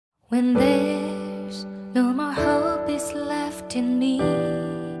When there's no more hope is left in me,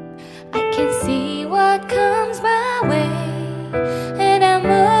 I can see what comes my way, and I'm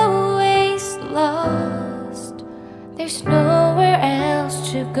always lost. There's nowhere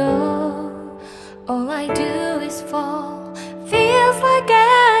else to go. All I do is fall. Feels like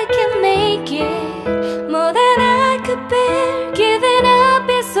I can make it more than I could bear. Giving up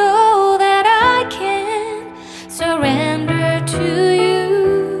is all that I can surrender to you.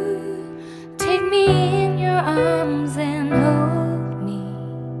 Take me in your arms and hold me.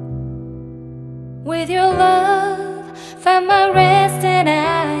 With your love, find my rest, and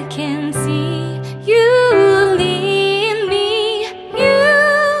I can see you lead me.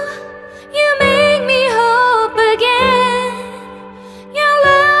 You make me hope again. Your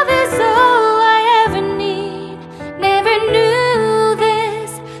love is all I ever need. Never knew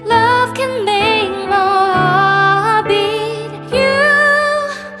this love can make my heart beat.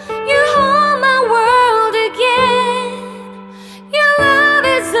 You hold my world again. Your love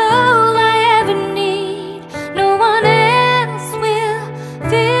is all I ever need. No one else will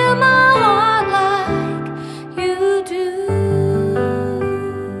fill my heart like you do.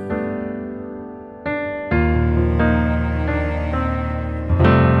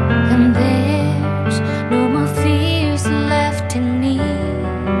 And there's no more fears left in me.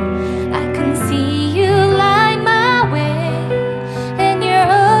 I can see you light my way, and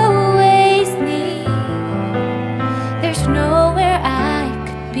you're always near. There's nowhere I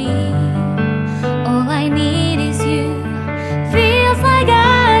could be. All I need is you. Feels like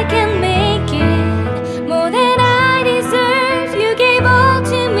I can make it more than I deserve. You gave all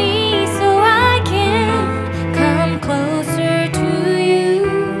to me so I can come closer to you.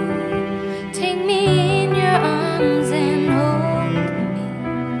 Take me in your arms and hold me.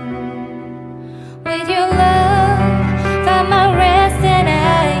 With your love, find my rest, and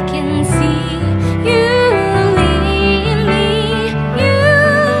I can see you lead me.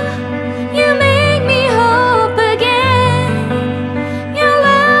 You make me hope again. Your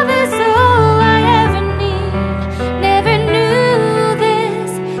love is all I ever need. Never knew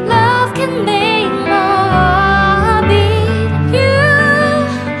this love can make my heart beat.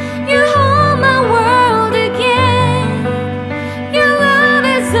 You hold my world again. Your love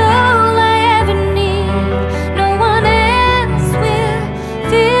is all I ever need. No one else will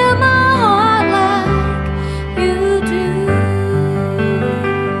fill my heart like you do.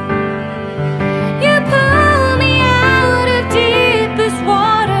 You pull me out of deepest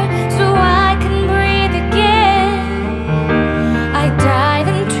water so I can breathe again. I dive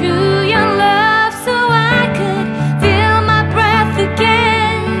into your love so I could feel my breath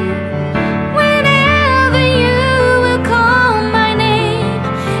again. Whenever you will call my name,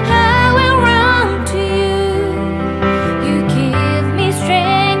 I will run to you. You give me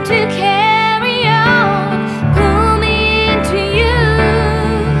strength to carry on. Pull me into you.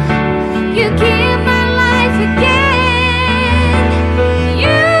 You give my life again.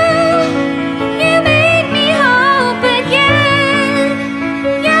 You make me hope again.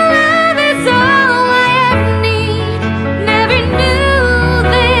 Your love is all I ever need. Never knew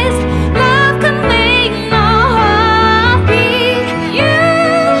this love could make my heart beat.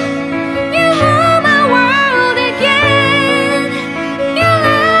 You hold my world again. Your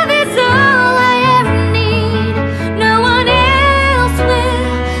love is all I ever need. No one else will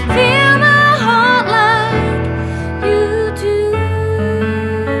fill my heart like you do.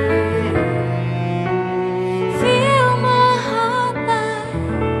 Fill my heart like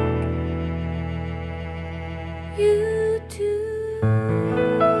you do.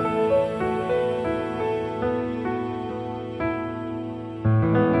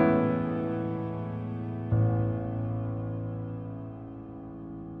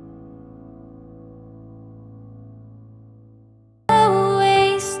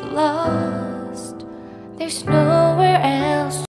 Always lost. There's no